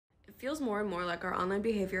Feels more and more like our online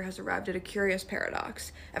behavior has arrived at a curious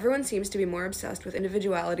paradox. Everyone seems to be more obsessed with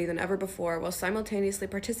individuality than ever before, while simultaneously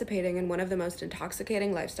participating in one of the most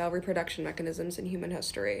intoxicating lifestyle reproduction mechanisms in human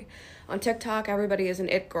history. On TikTok, everybody is an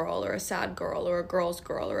it girl, or a sad girl, or a girl's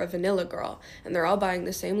girl, or a vanilla girl, and they're all buying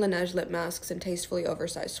the same Laneige lip masks and tastefully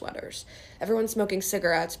oversized sweaters. Everyone's smoking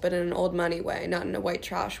cigarettes, but in an old money way, not in a white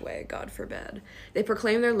trash way, God forbid. They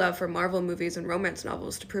proclaim their love for Marvel movies and romance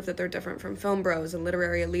novels to prove that they're different from film bros and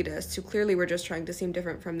literary elitists who clearly were just trying to seem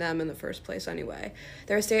different from them in the first place anyway.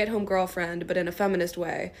 They're a stay-at-home girlfriend, but in a feminist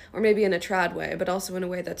way, or maybe in a trad way, but also in a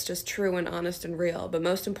way that's just true and honest and real. But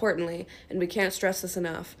most importantly, and we can't stress this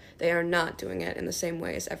enough, they are not doing it in the same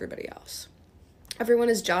way as everybody else. Everyone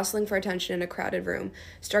is jostling for attention in a crowded room,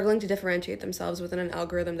 struggling to differentiate themselves within an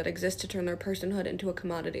algorithm that exists to turn their personhood into a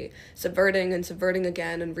commodity, subverting and subverting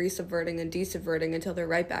again and re-subverting and de-subverting until they're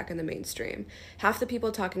right back in the mainstream. Half the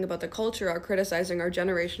people talking about the culture are criticizing our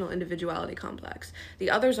generational individuality complex.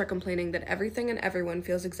 The others are complaining that everything and everyone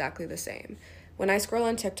feels exactly the same. When I scroll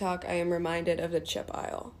on TikTok, I am reminded of the chip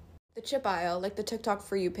aisle. The chip aisle, like the TikTok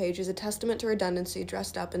For You page, is a testament to redundancy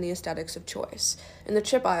dressed up in the aesthetics of choice. In the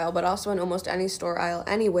chip aisle, but also in almost any store aisle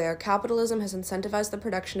anywhere, capitalism has incentivized the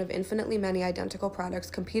production of infinitely many identical products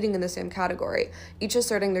competing in the same category, each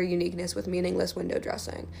asserting their uniqueness with meaningless window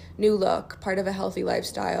dressing. New look, part of a healthy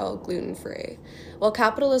lifestyle, gluten-free. While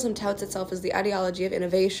capitalism touts itself as the ideology of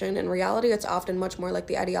innovation, in reality it's often much more like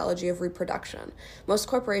the ideology of reproduction. Most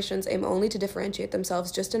corporations aim only to differentiate themselves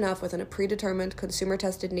just enough within a predetermined,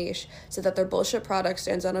 consumer-tested niche so that their bullshit product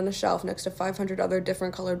stands out on a shelf next to 500 other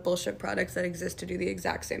different colored bullshit products that exist to do the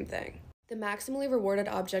exact same thing. The maximally rewarded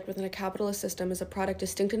object within a capitalist system is a product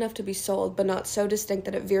distinct enough to be sold, but not so distinct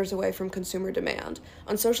that it veers away from consumer demand.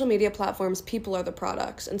 On social media platforms, people are the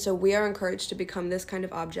products, and so we are encouraged to become this kind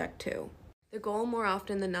of object too. The goal more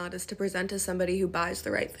often than not is to present as somebody who buys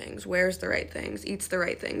the right things, wears the right things, eats the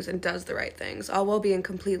right things, and does the right things, all while being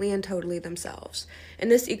completely and totally themselves. In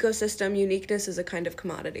this ecosystem, uniqueness is a kind of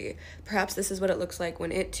commodity. Perhaps this is what it looks like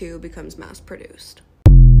when it too becomes mass-produced.